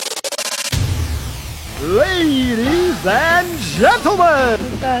Ladies and gentlemen,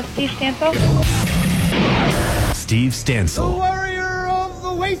 Steve Stansel. Steve Stansel. The warrior of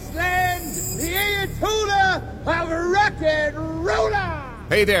the wasteland, the Ayatollah of rock and roller.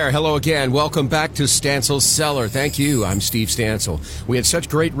 Hey there, hello again. Welcome back to Stansel's Cellar. Thank you. I'm Steve Stansel. We had such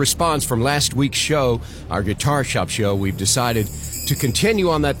great response from last week's show, our guitar shop show. We've decided to continue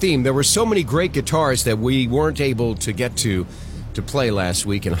on that theme. There were so many great guitars that we weren't able to get to play last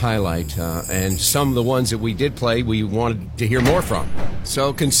week and highlight. And some of the ones that we did play, we wanted to hear more from.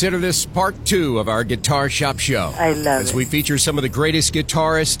 So consider this part 2 of our guitar shop show. I love as it. we feature some of the greatest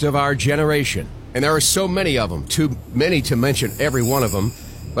guitarists of our generation. And there are so many of them, too many to mention every one of them,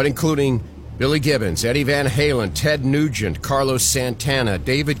 but including Billy Gibbons, Eddie Van Halen, Ted Nugent, Carlos Santana,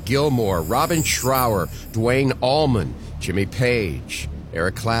 David Gilmour, Robin Trower, Duane Allman, Jimmy Page,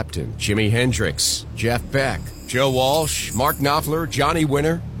 Eric Clapton, Jimi Hendrix, Jeff Beck, Joe Walsh, Mark Knopfler, Johnny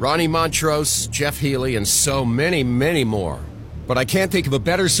Winter, Ronnie Montrose, Jeff Healey, and so many, many more. But I can't think of a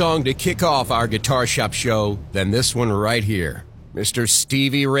better song to kick off our Guitar Shop show than this one right here. Mr.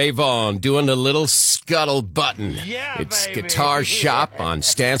 Stevie Ray Vaughan doing the little scuttle button. Yeah, it's baby. Guitar Shop on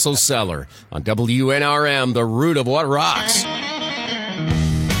Stansel's Cellar on WNRM, the root of what rocks.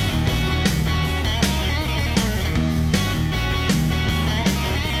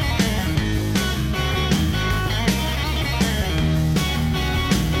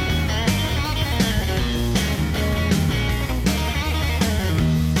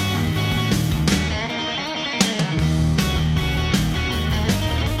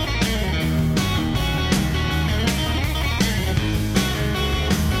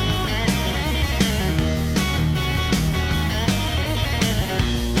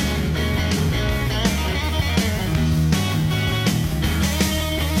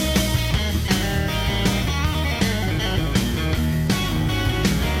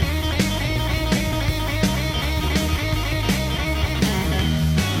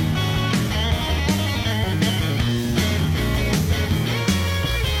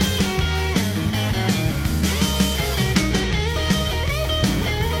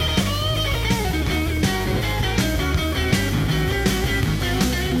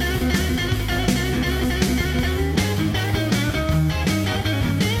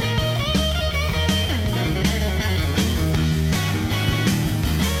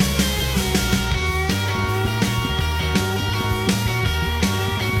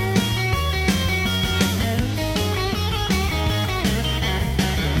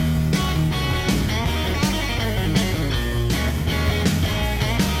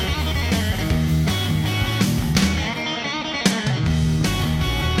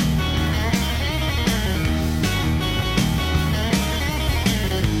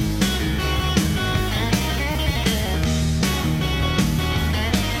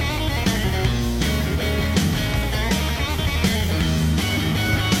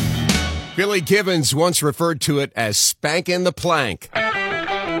 Billy Gibbons once referred to it as spanking the plank.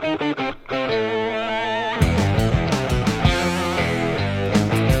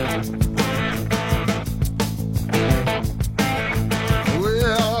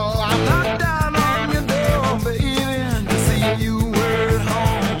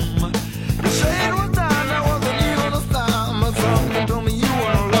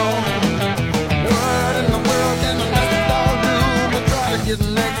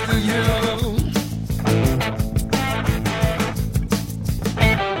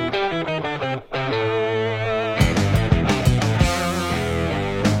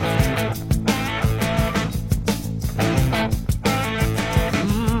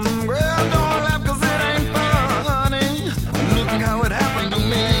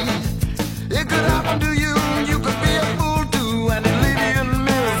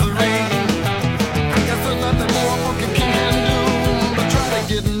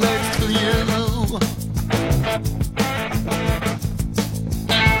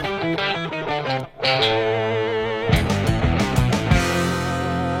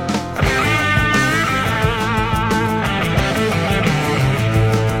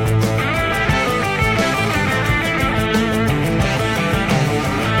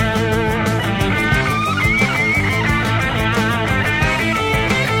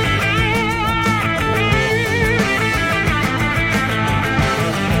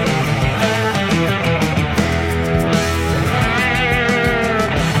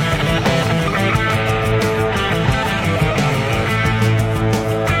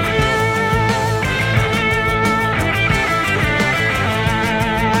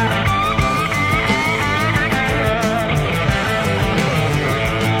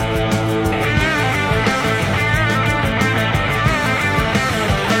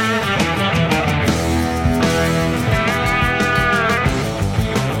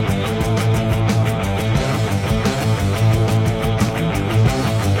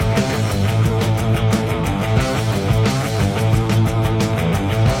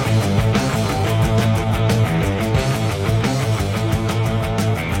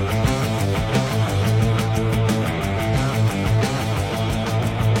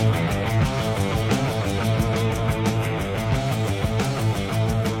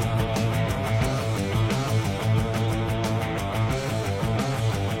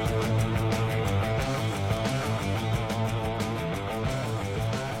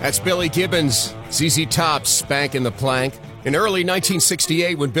 That's Billy Gibbons, ZZ Top, Spankin' the Plank. In early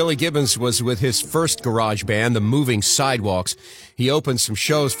 1968, when Billy Gibbons was with his first garage band, the Moving Sidewalks, he opened some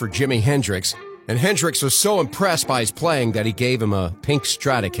shows for Jimi Hendrix, and Hendrix was so impressed by his playing that he gave him a pink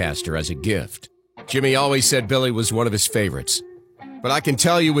Stratocaster as a gift. Jimmy always said Billy was one of his favorites. But I can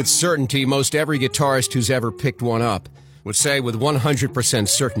tell you with certainty, most every guitarist who's ever picked one up would say with 100%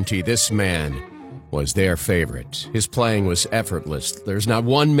 certainty this man was their favorite. His playing was effortless. There's not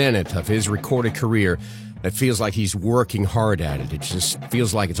 1 minute of his recorded career that feels like he's working hard at it. It just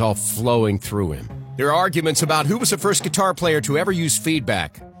feels like it's all flowing through him. There are arguments about who was the first guitar player to ever use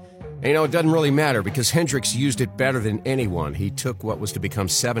feedback. And, it doesn't really matter because Hendrix used it better than anyone. He took what was to become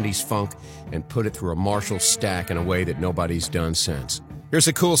 70s funk and put it through a Marshall stack in a way that nobody's done since. Here's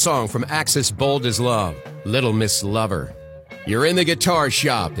a cool song from Axis Bold as Love, Little Miss Lover. You're in the Guitar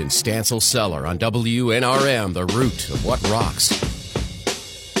Shop in Stancil Cellar on WNRM, the root of what rocks.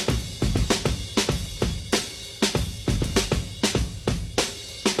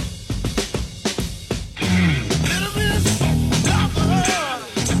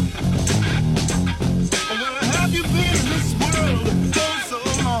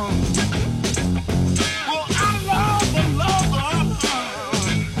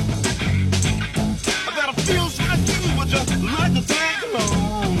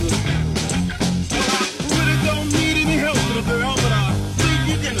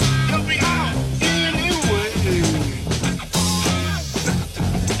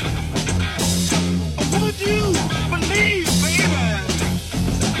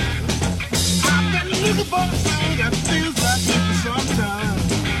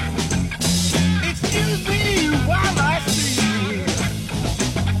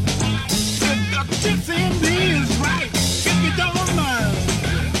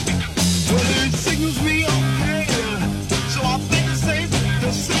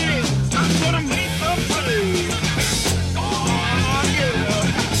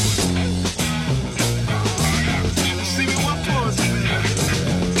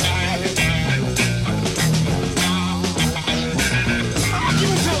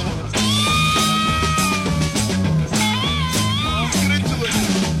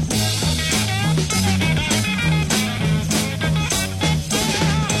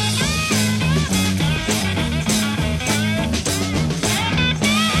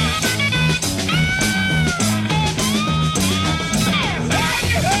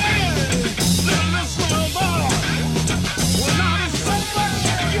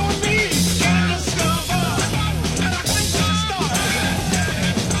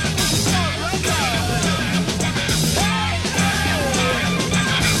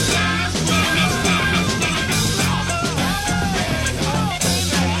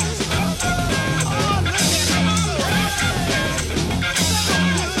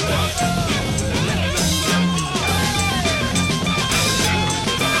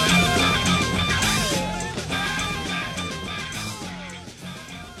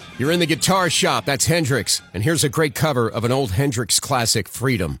 You're in the Guitar Shop, that's Hendrix. And here's a great cover of an old Hendrix classic,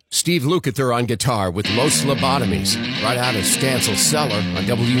 Freedom. Steve Lukather on guitar with Los Lobotomies, right out of Stancil Cellar on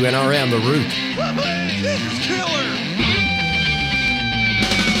WNRM, The Root. This is killer!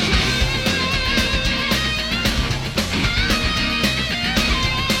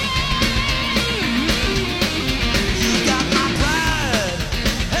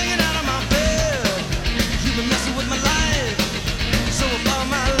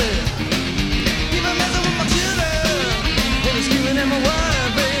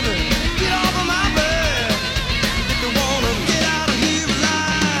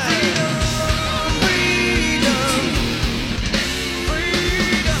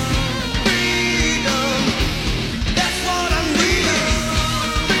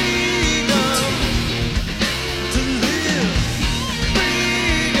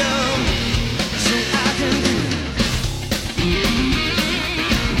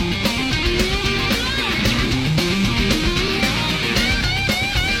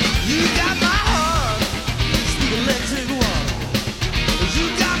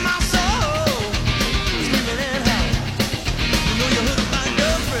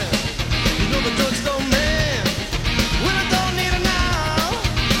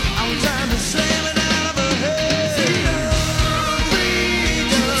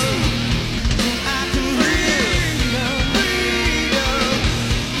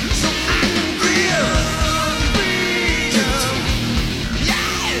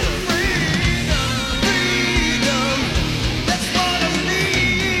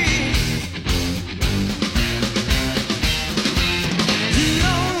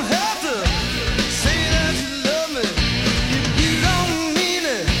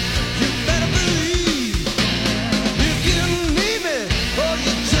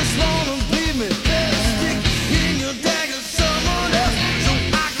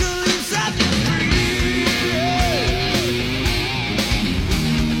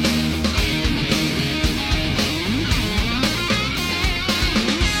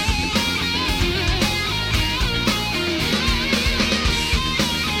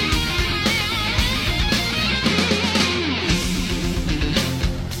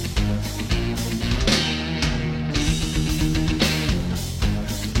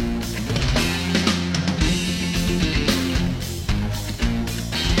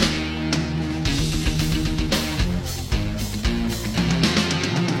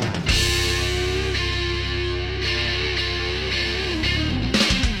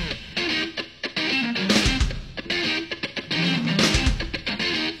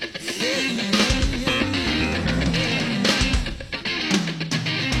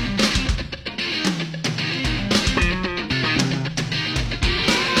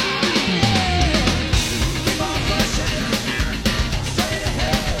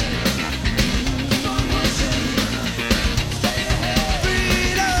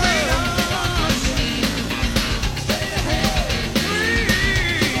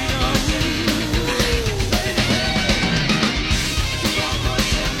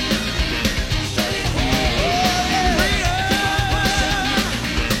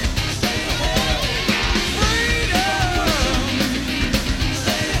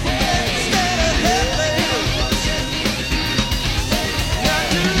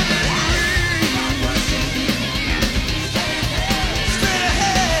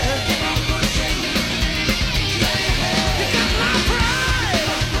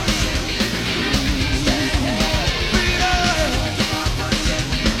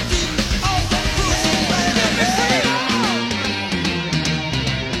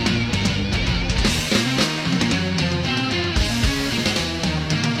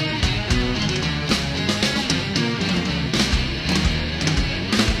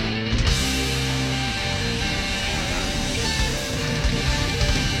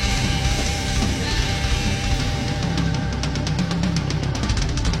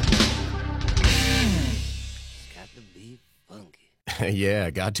 Yeah,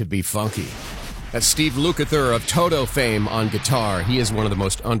 got to be funky. That's Steve Lukather of Toto fame on guitar. He is one of the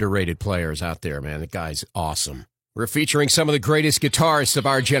most underrated players out there, man. The guy's awesome. We're featuring some of the greatest guitarists of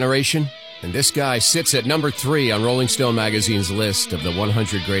our generation, and this guy sits at number 3 on Rolling Stone magazine's list of the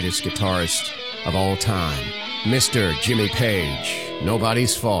 100 greatest guitarists of all time. Mr. Jimmy Page.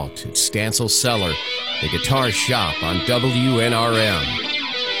 Nobody's fault. It's Stancil Cellar, the Guitar Shop on WNRM.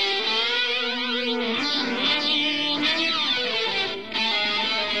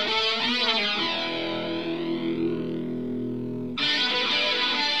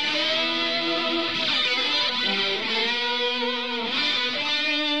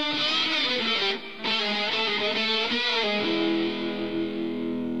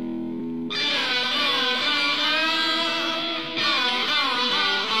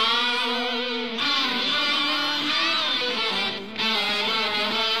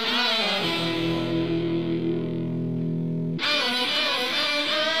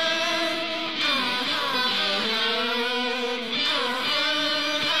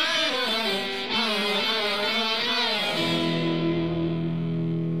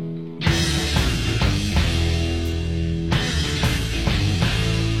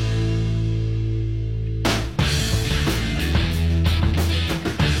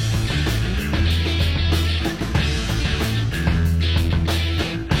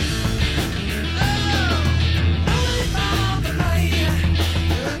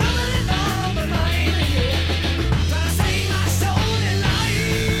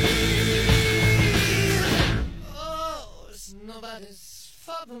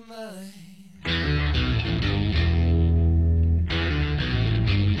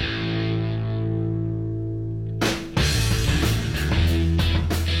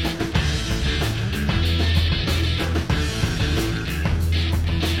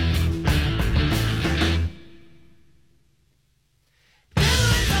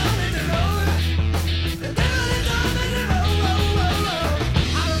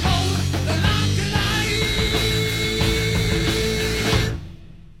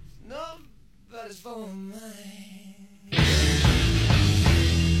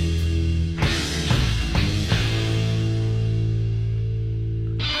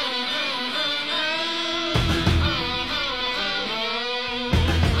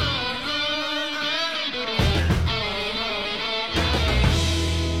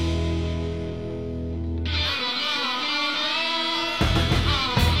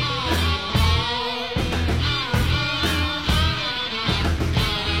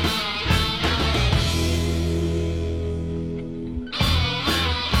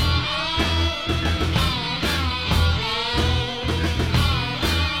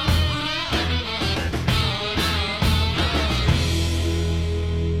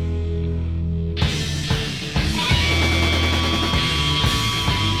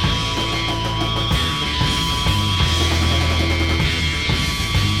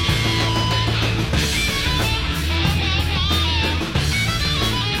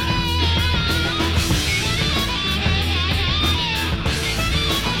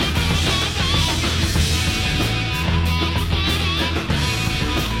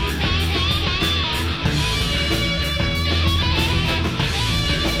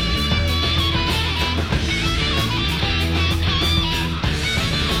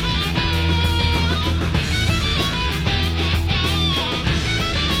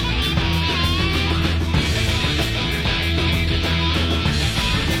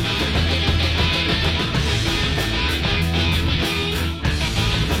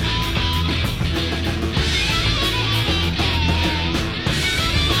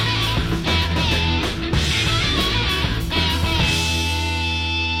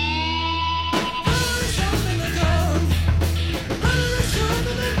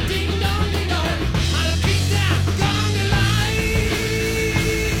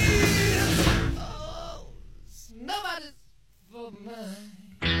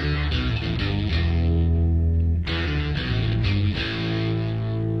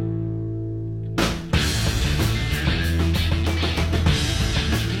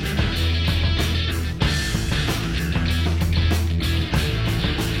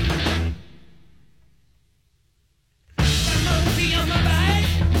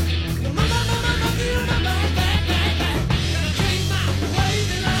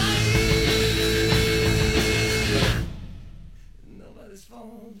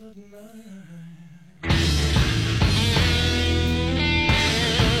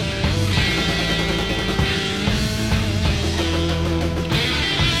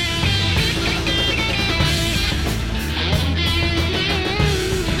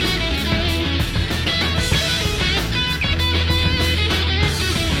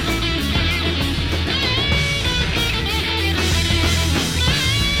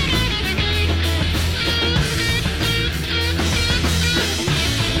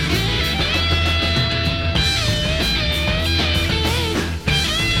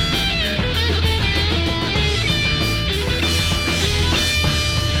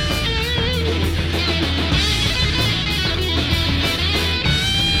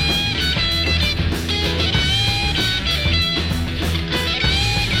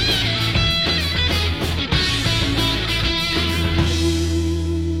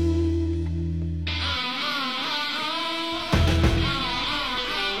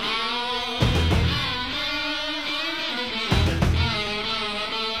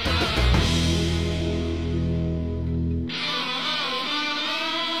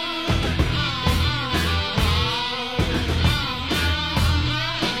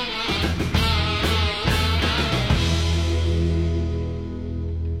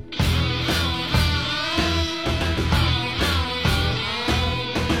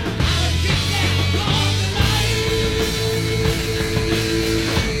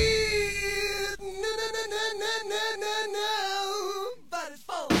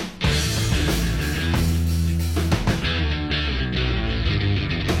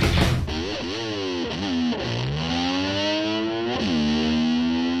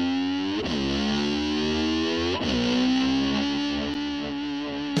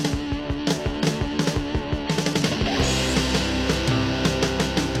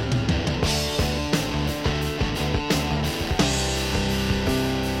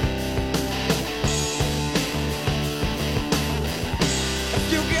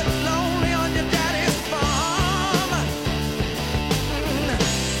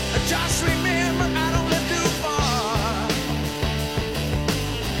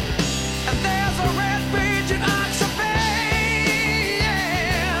 there's a red bridge in Oxford.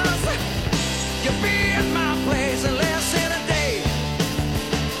 You'll be at my place in less than a day.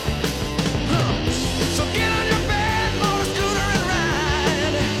 So get on your bed, motor scooter, and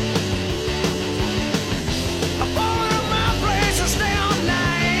ride. I'm over to my place and stay all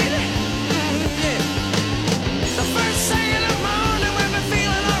night. Yeah. The first thing in the morning we'll be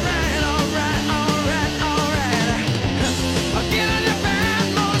feeling alright, alright, alright, alright. Get on your bed,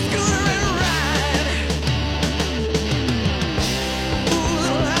 motor scooter, and ride. Ooh,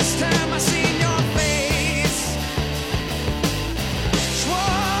 the last time I seen your face,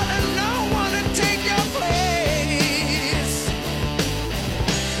 swore that no one would take your place.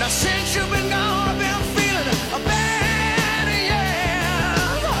 Now since you've been gone, I've been feeling bad, yeah.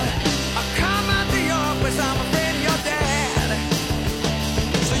 I come out to your place, I'm afraid of your dad.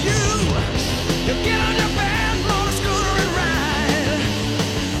 So you get on your bed, motor scooter, and ride.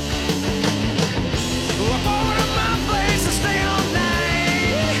 Walk over to my place and stay all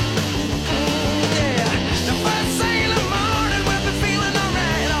night. Yeah. The first thing in the morning we'll be feeling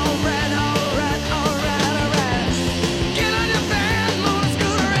alright, alright, alright, alright, alright. Get on your bed, motor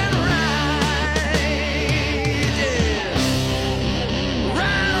scooter, and ride. Yeah.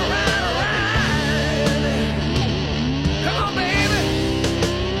 Ride, ride, ride. Come on, baby.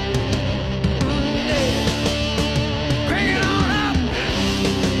 Yeah. Crank it on up.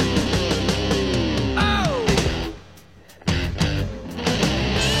 Oh.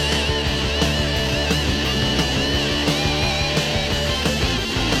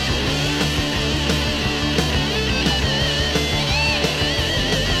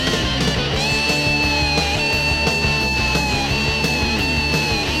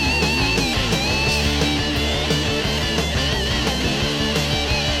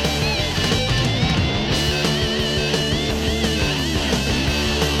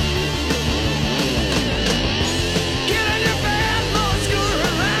 Get on your bed, motor scooter,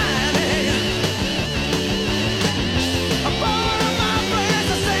 and ride. I'm over to my place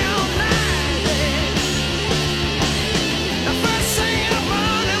to stay all night. The first thing in the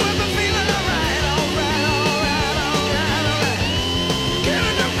morning we'll be feeling alright, alright, alright, alright, alright. Get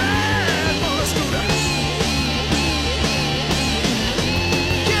on your bed, motor scooter.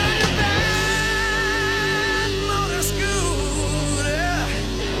 Get on your bed, motor scooter.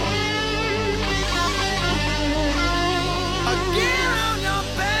 Get on your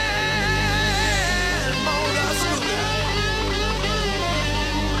bed, motor scooter.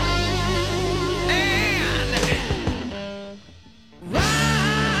 And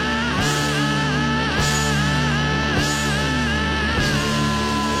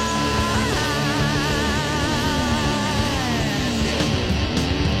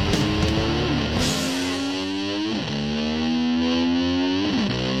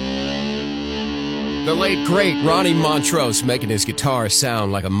The late, great Ronnie Montrose making his guitar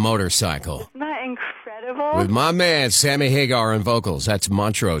sound like a motorcycle. Isn't that incredible? With my man, Sammy Hagar on vocals. That's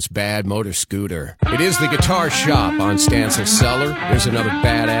Montrose, Bad Motor Scooter. It is the Guitar Shop on Stancil Cellar. There's another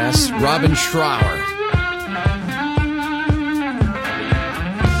badass, Robin Schrower.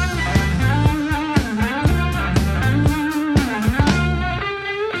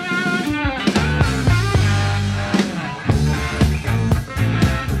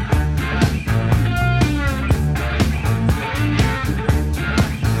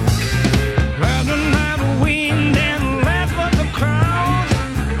 rather not wind and laugh at the crowd,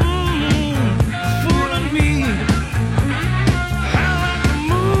 fooling me. How like the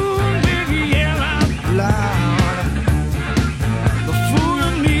moon, baby, yell out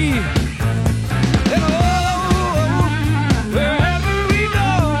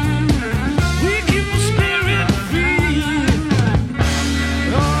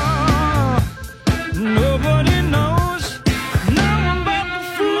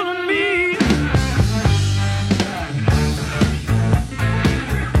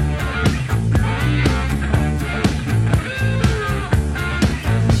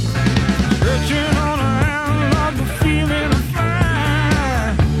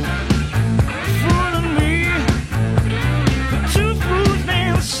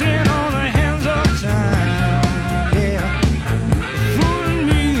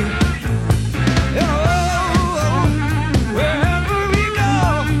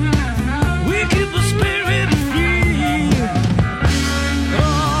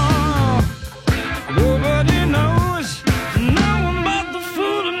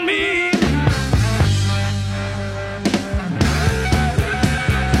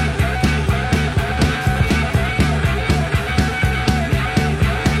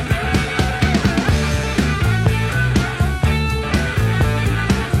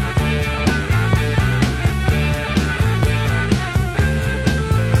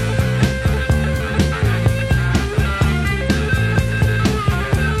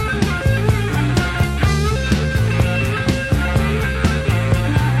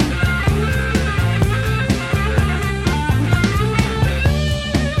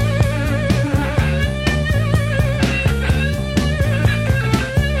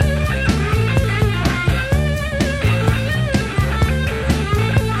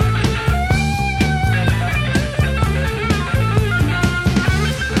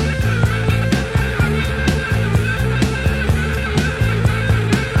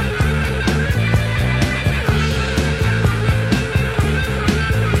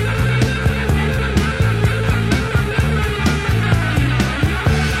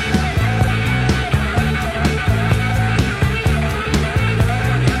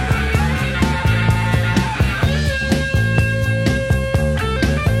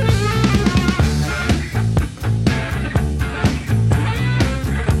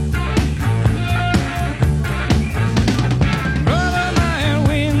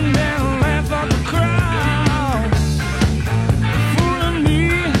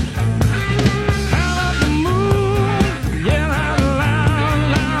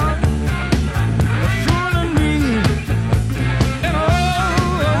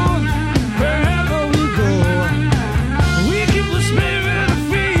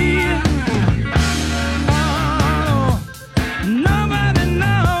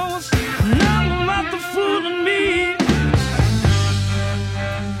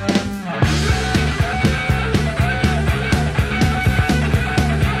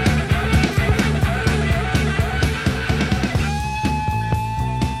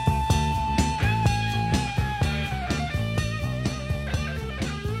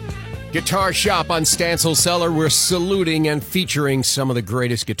Guitar Shop on Stancil Cellar, we're saluting and featuring some of the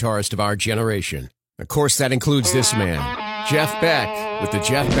greatest guitarists of our generation. Of course, that includes this man, Jeff Beck, with the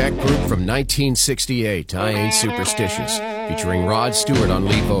Jeff Beck Group from 1968, I Ain't Superstitious, featuring Rod Stewart on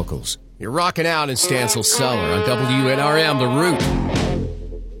lead vocals. You're rocking out in Stancil Cellar on WNRM, The Root.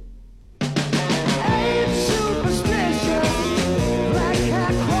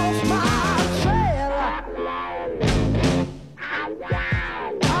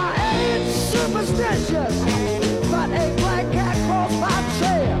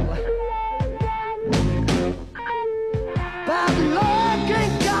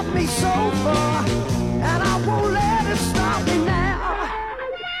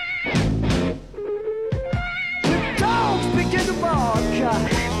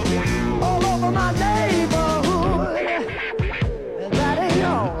 All over my neighborhood, and that ain't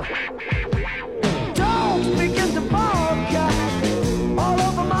all. Dogs begin to bark all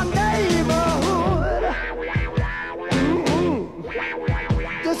over my neighborhood.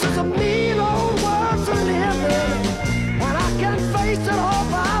 This is a mean old world to live in, and I can't face it all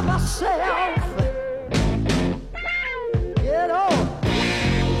by myself. Get on.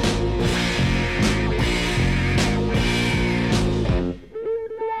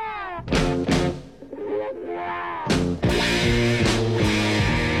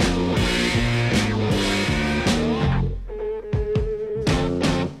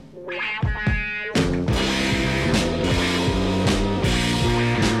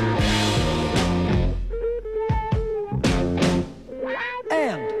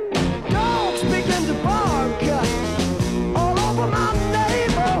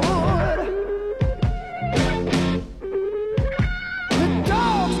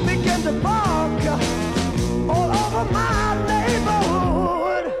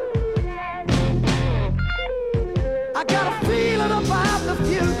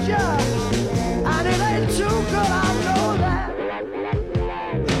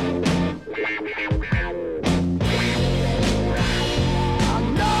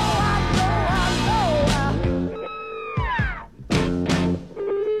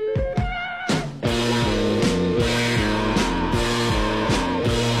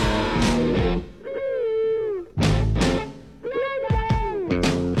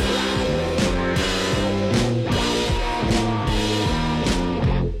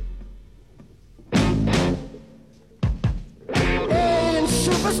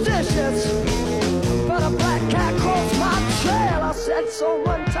 But a black cat crossed my trail. I said so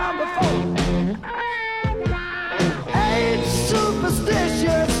one time before. Ain't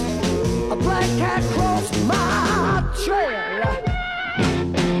superstitious. A black cat crossed my trail.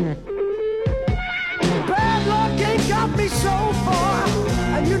 Bad luck ain't got me so far,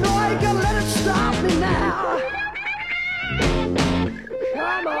 and you know I ain't gonna let it stop me now.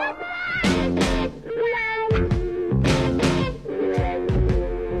 Come on.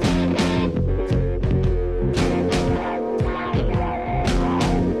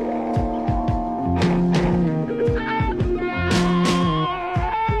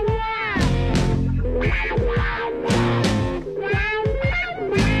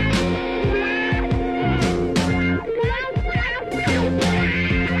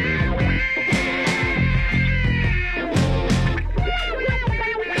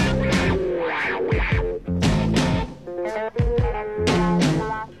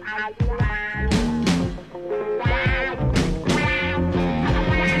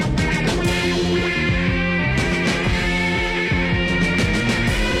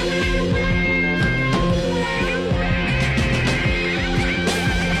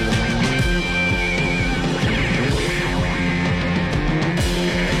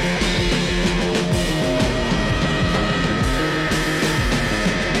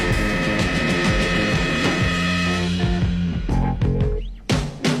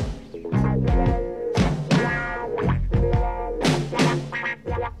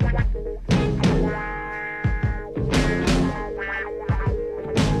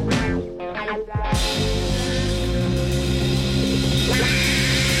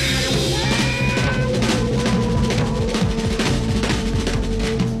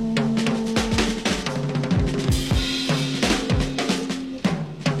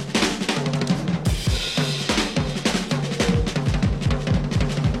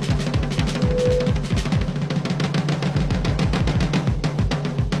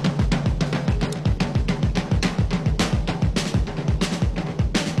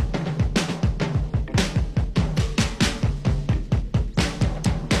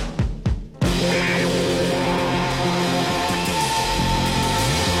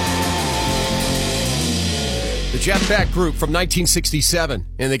 Jeff Beck Group from 1967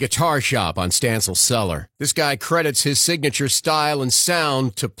 in the Guitar Shop on Stancil Cellar. This guy credits his signature style and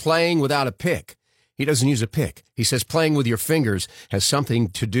sound to playing without a pick. He doesn't use a pick. He says playing with your fingers has something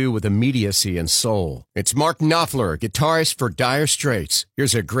to do with immediacy and soul. It's Mark Knopfler, guitarist for Dire Straits.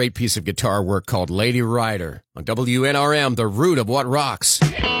 Here's a great piece of guitar work called Lady Rider on WNRM, the root of what rocks.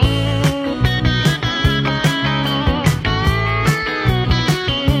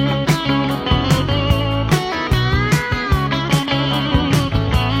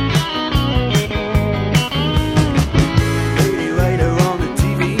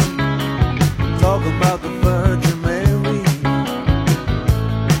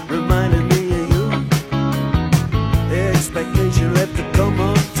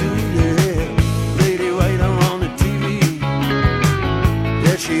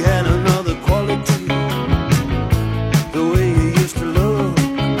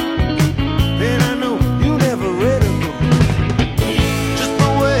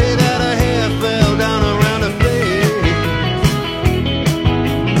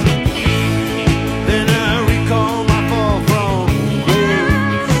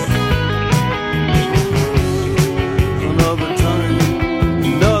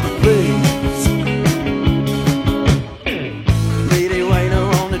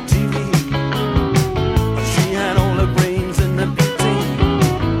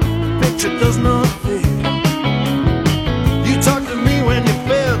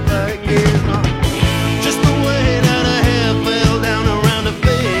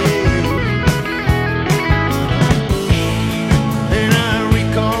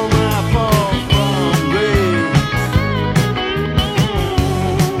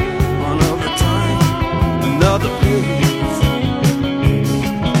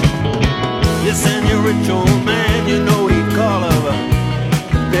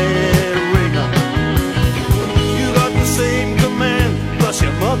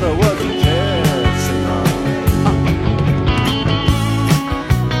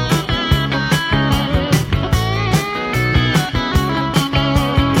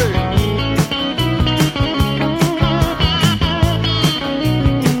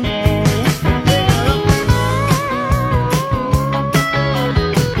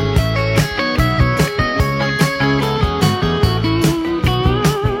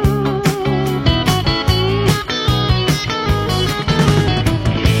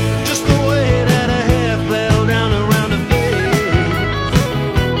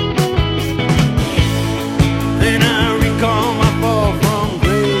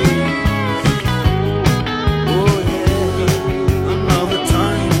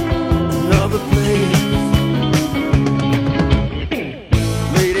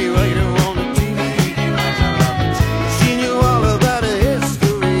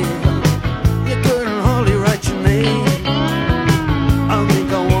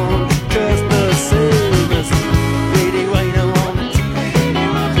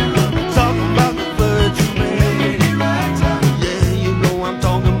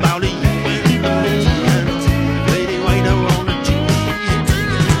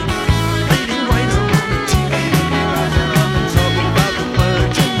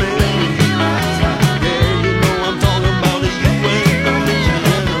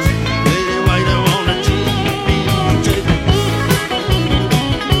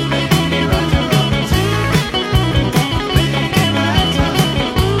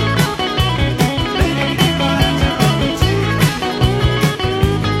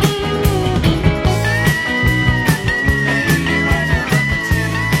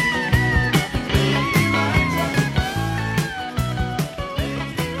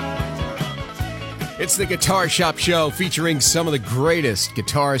 It's the Guitar Shop Show featuring some of the greatest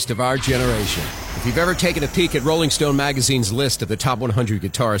guitarists of our generation. If you've ever taken a peek at Rolling Stone magazine's list of the top 100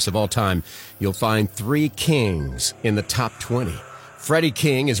 guitarists of all time, you'll find 3 kings in the top 20. Freddie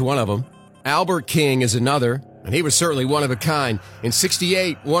King is one of them. Albert King is another, and he was certainly one of a kind. In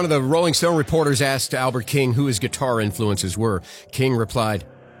 '68, one of the Rolling Stone reporters asked Albert King who his guitar influences were. King replied,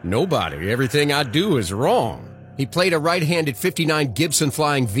 "Nobody. Everything I do is wrong." He played a right-handed 59 Gibson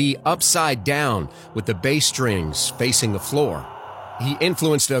Flying V upside down with the bass strings facing the floor. He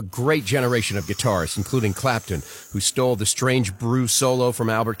influenced a great generation of guitarists, including Clapton, who stole the Strange Brew solo from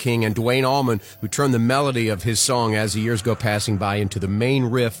Albert King, and Duane Allman, who turned the melody of his song As the Years Go Passing By into the main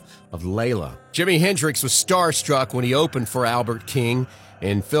riff of Layla. Jimi Hendrix was starstruck when he opened for Albert King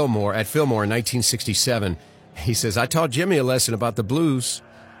at Fillmore in 1967. He says, "I taught Jimmy a lesson about the blues."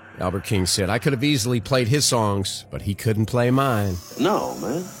 Albert King said, "I could have easily played his songs, but he couldn't play mine." No,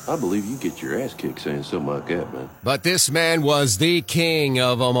 man. I believe you get your ass kicked saying something like that, man. But this man was the king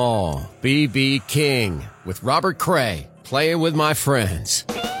of them all, B.B. King. with Robert Cray, Playing With My Friends.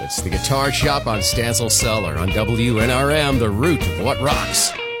 It's the Guitar Shop on Stancil Cellar on WNRM, the root of what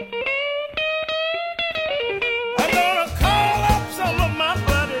rocks. I'm gonna call up some of my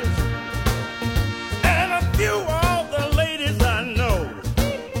buddies and a few of the ladies I know.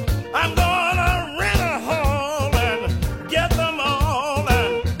 I'm gonna rent a hall and get them all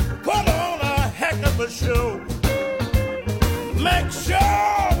and put on a heck of a show. Make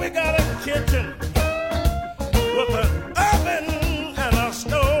sure we got a kitchen with an oven and a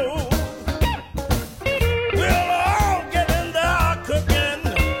stove. We'll all get in there cooking.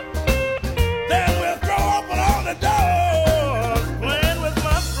 Then we'll throw open all the doors. Playing with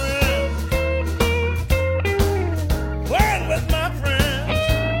my friends. Playing with my friends.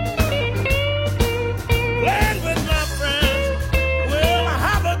 Playing with my friends. We'll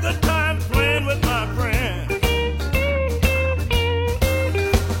have a good time playing with my friends.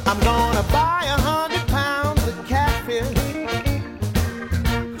 I'm gonna buy 100 pounds of catfish,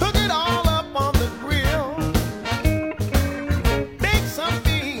 cook it all up on the grill, bake some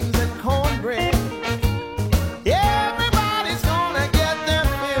beans and cornbread. Everybody's gonna get their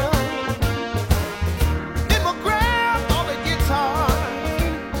fill. Then we'll grab all the guitars,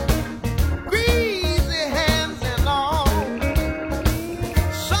 greasy hands and all.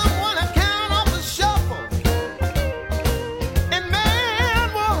 Someone will count off the shuffle, and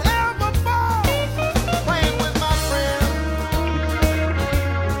man will have a ball. Playing with my friends,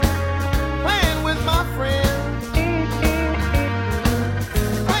 playing with my friends,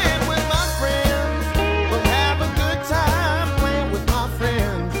 playing with my friends. We'll have a good time playing with my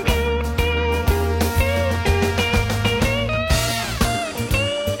friends.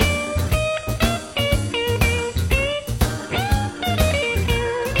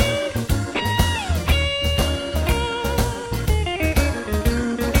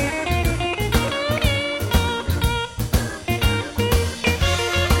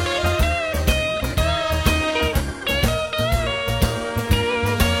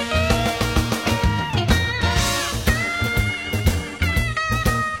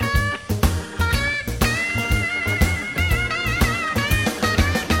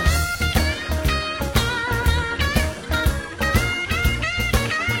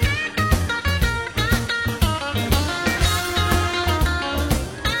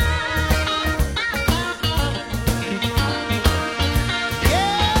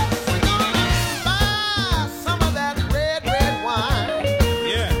 Yes, we're gonna buy some of that red, red wine.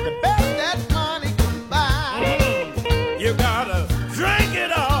 Yeah. The best that money can buy. You gotta drink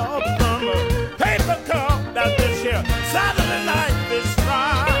it all from a paper cup that this here Saturday night is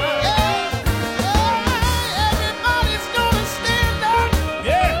fine. Everybody's gonna stand up,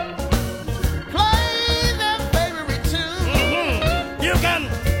 Yeah. play their favorite tune. You can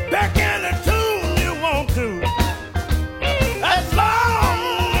pick any tune you want to, as long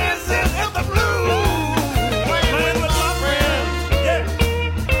as it's in the blues. Playing with my friends, yeah.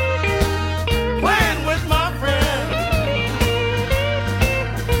 Playing with my friends.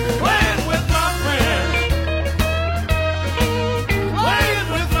 Playing with my friends.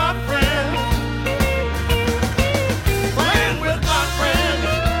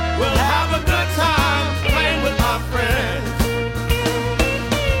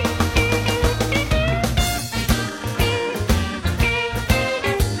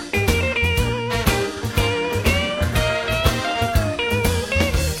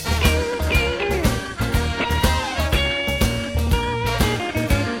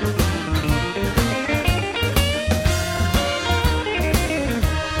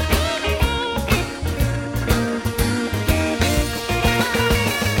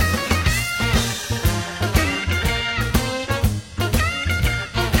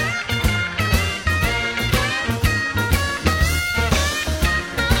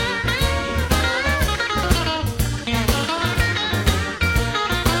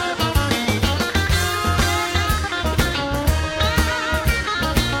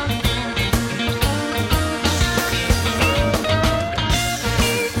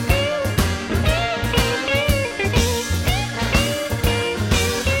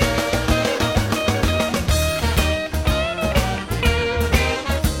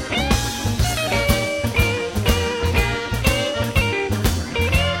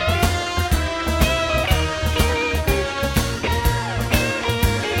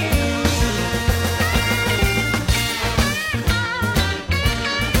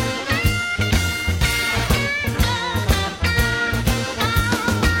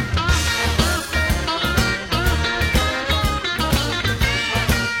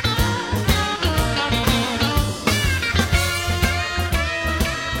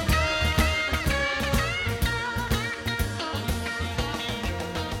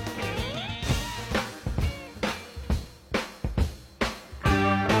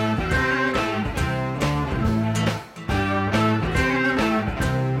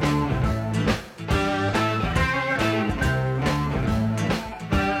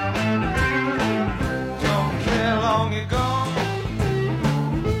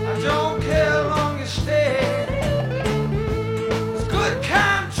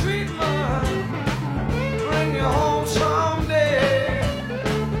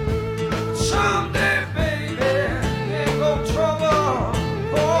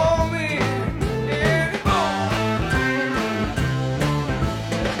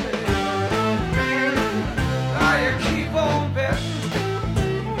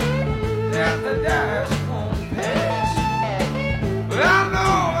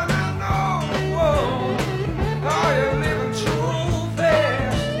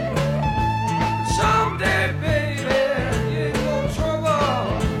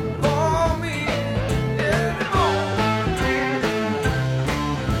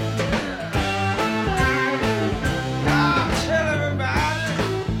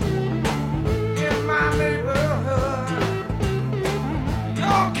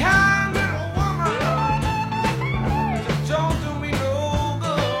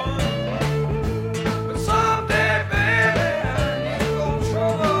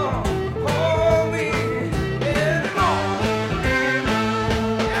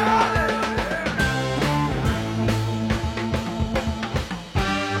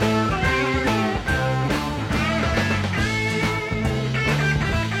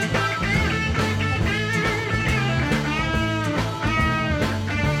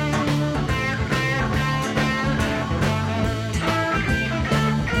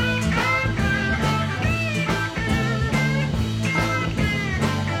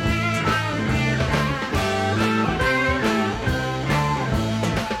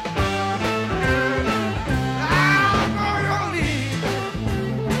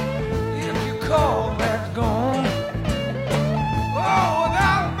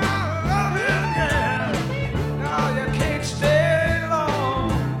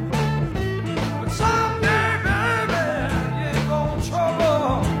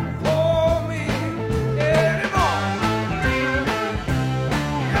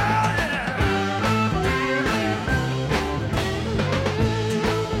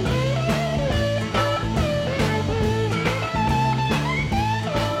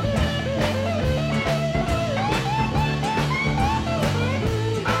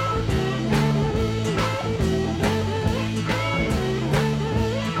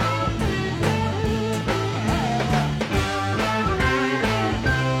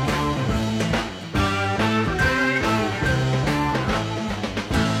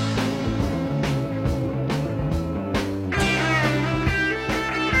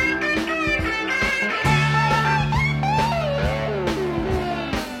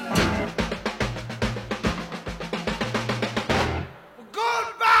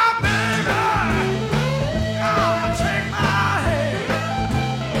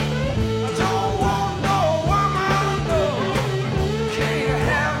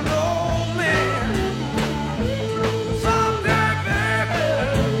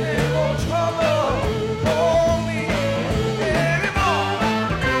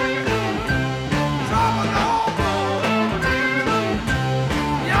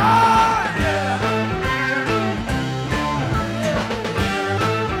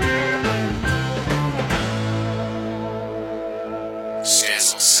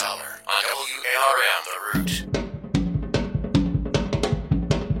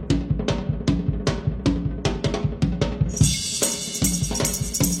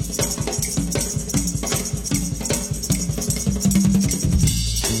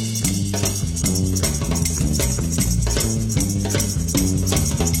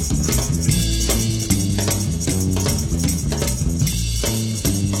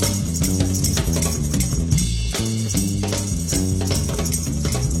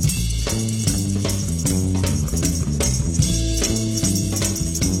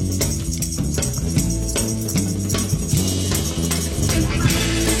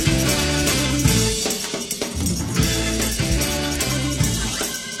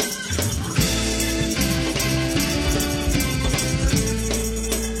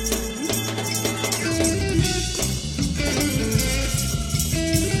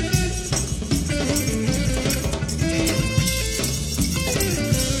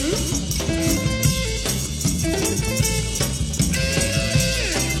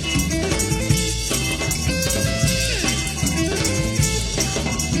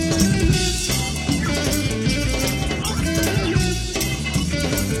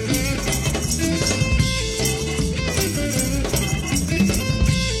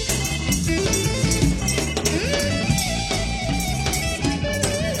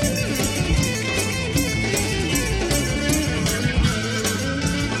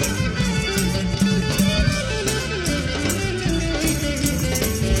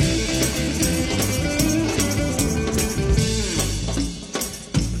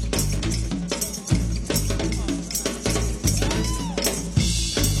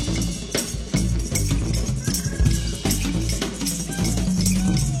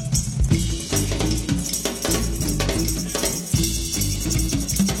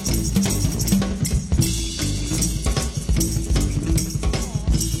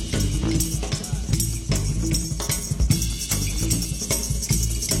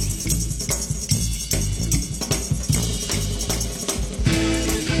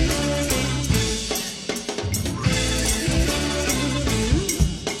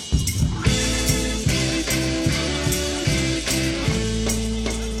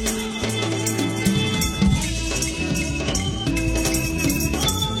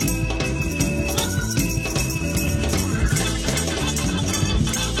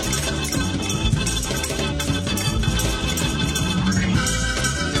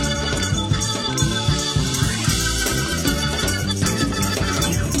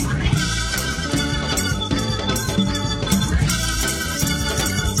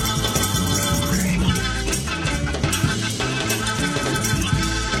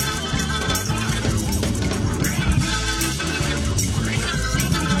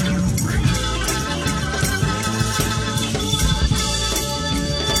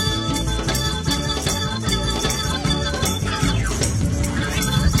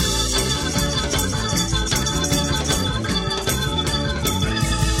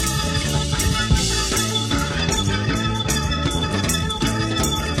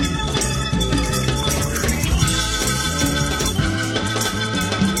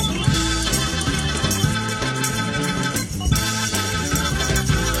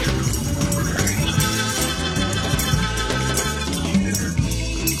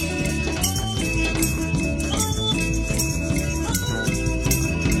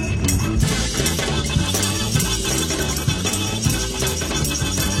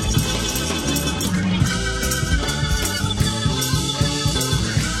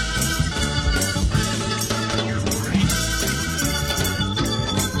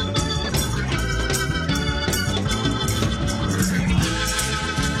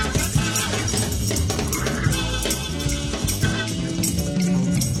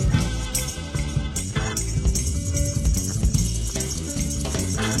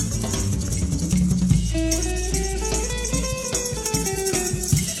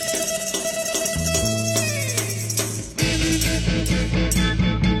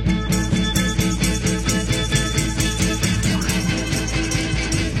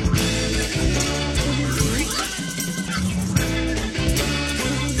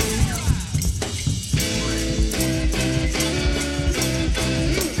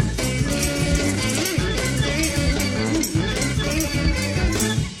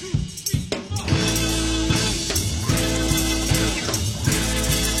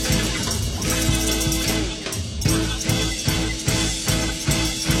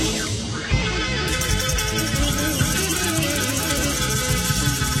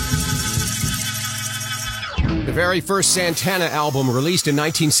 The very first Santana album released in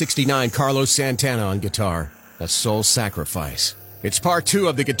 1969, Carlos Santana on guitar, A Soul Sacrifice. It's part 2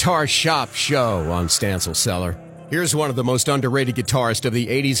 of the Guitar Shop Show on Stancil Cellar. Here's one of the most underrated guitarists of the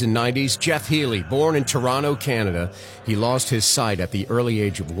 80s and 90s, Jeff Healey. Born in Toronto, Canada, he lost his sight at the early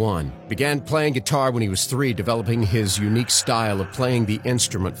age of 1. Began playing guitar when he was 3, developing his unique style of playing the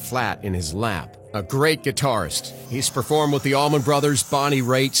instrument flat in his lap. A great guitarist. He's performed with the Allman Brothers, Bonnie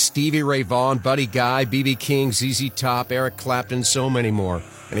Raitt, Stevie Ray Vaughan, Buddy Guy, B.B. King, ZZ Top, Eric Clapton, so many more.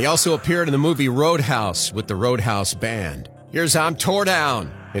 And he also appeared in the movie Roadhouse with the Roadhouse Band. Here's I'm Tore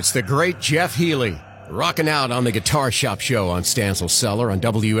Down. It's the great Jeff Healey, rocking out on the Guitar Shop Show on Stancil Cellar on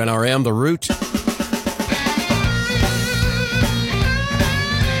WNRM, The Root.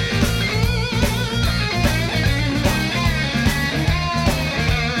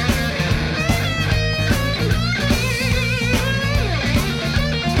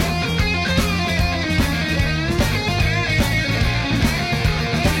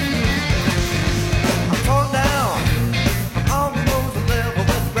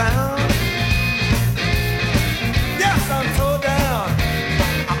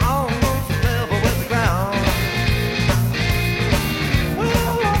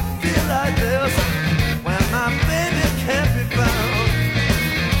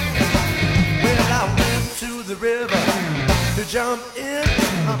 Jump in,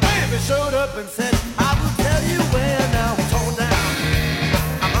 my baby showed up and said, I will tell you when I'm torn down.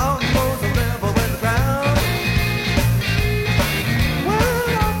 I'm almost level with the ground. Well,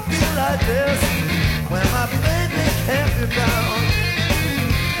 I feel like this when my baby can't be found.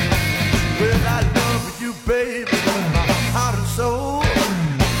 Well, I love you, baby, with my heart and soul.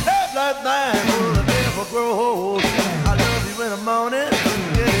 Love like mine will never grow old. I love you in the morning,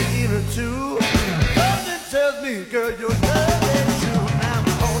 in the evening too. Something tells me, girl, you're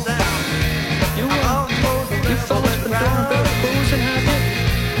You fellas been throwing about booze and habit?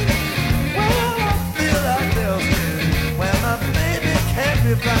 well, I feel like this when my baby can't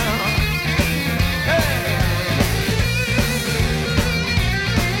be found.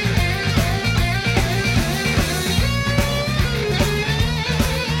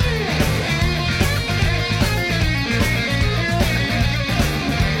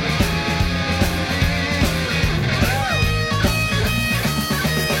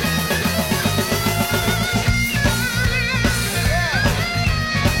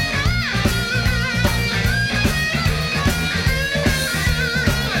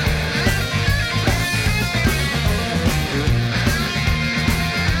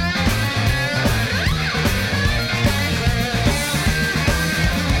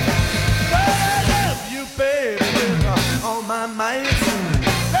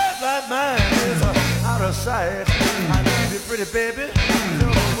 Sight. I love you, pretty baby. You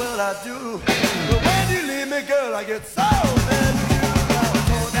know what I do. But when you leave me, girl, I get so mad at you. I'm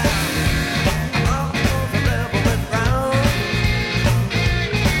torn down. I'm forever with ground.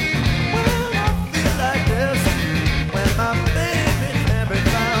 Well, I feel like this when my baby can't be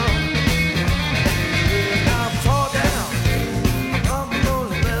found. I'm torn down. I'm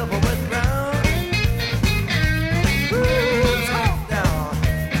forever with ground. Ooh, torn down.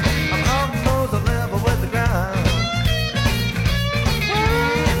 I'm almost level with the ground.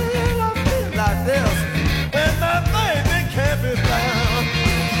 Well, I feel like this when my baby can't be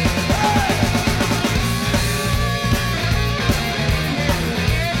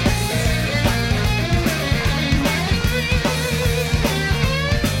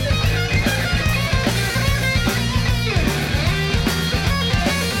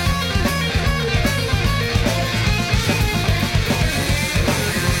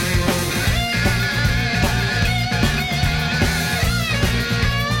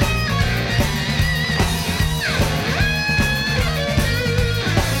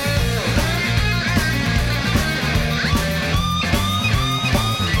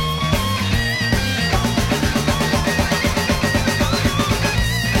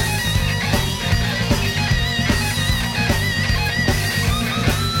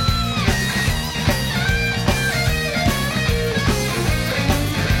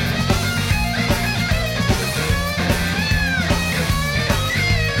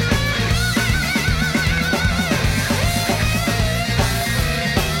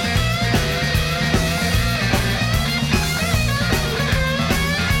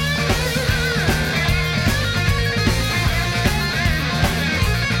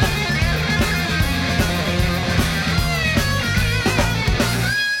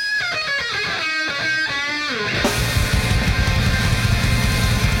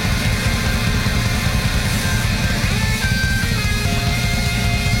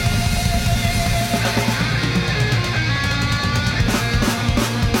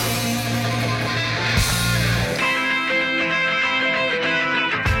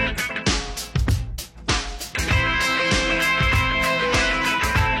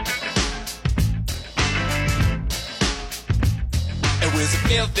was a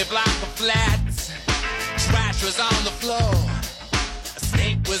filthy block of flats. Trash was on the floor. A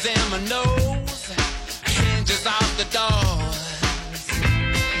stink was in my nose. Hinges off the doors.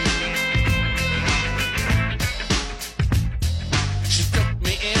 She took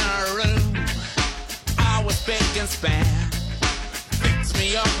me in her room. I was big and span. Fixed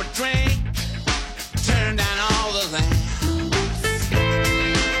me up a drink. Turned down all the lamps.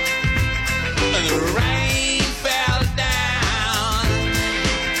 The rain fell down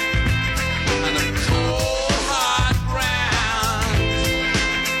on the cold hard ground,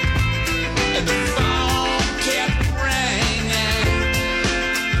 and the phone kept ringing,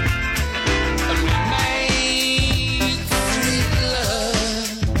 and we made sweet love.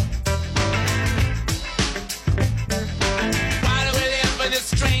 Why do we live in this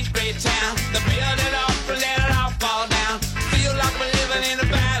strange great town? The build it up and let it all fall down. Feel like we're living in a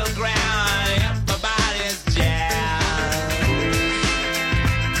battleground.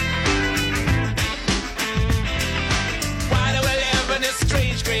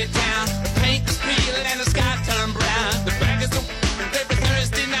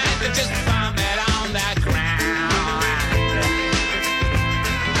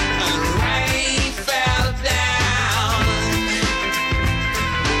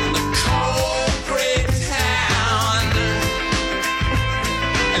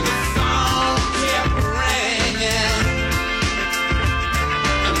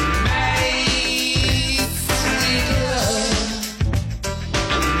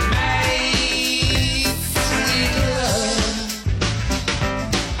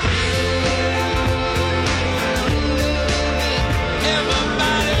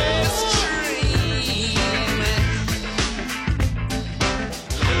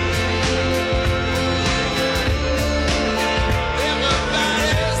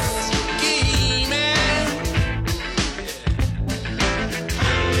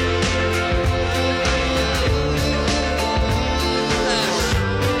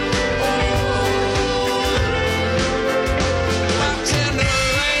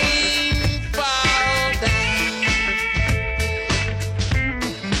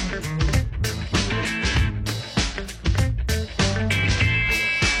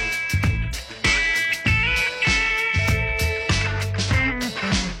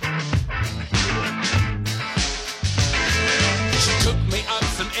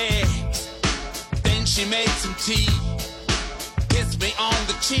 She made some tea, kissed me on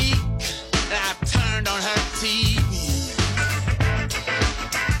the cheek, and I turned on her TV.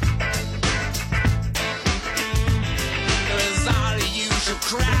 It was all the usual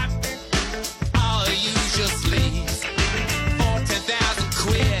crap, all the usual sleaze. 14,000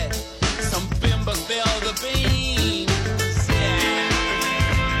 quid, some bimbo spilled the beans, yeah.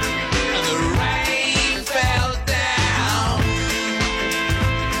 And the rain fell down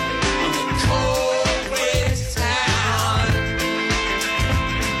on the cold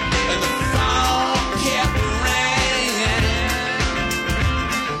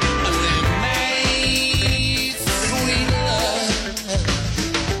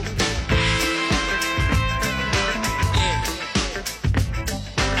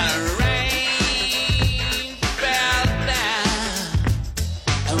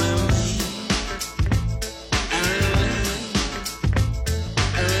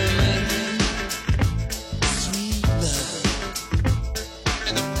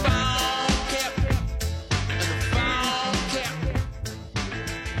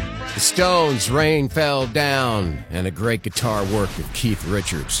Stones, Rain Fell Down, and a great guitar work of Keith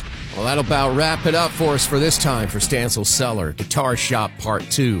Richards. Well, that'll about wrap it up for us for this time for Stancil Cellar, Guitar Shop Part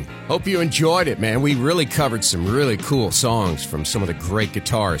 2. Hope you enjoyed it, man. We really covered some really cool songs from some of the great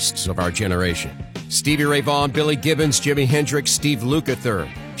guitarists of our generation. Stevie Ray Vaughan, Billy Gibbons, Jimi Hendrix, Steve Lukather,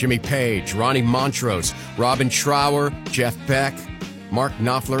 Jimmy Page, Ronnie Montrose, Robin Trower, Jeff Beck, Mark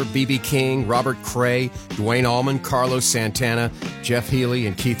Knopfler, B.B. King, Robert Cray, Duane Allman, Carlos Santana, Jeff Healey,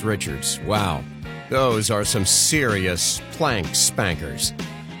 and Keith Richards. Wow. Those are some serious plank spankers.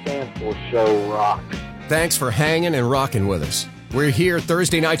 Stancil Show rock. Thanks for hanging and rocking with us. We're here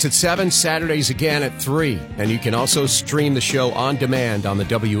Thursday nights at 7, Saturdays again at 3, and you can also stream the show on demand on the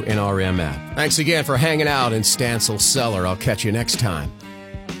WNRM app. Thanks again for hanging out in Stancil Cellar. I'll catch you next time.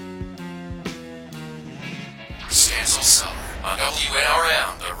 Stancil Cellar on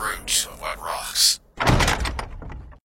WNRM, the root of what rocks.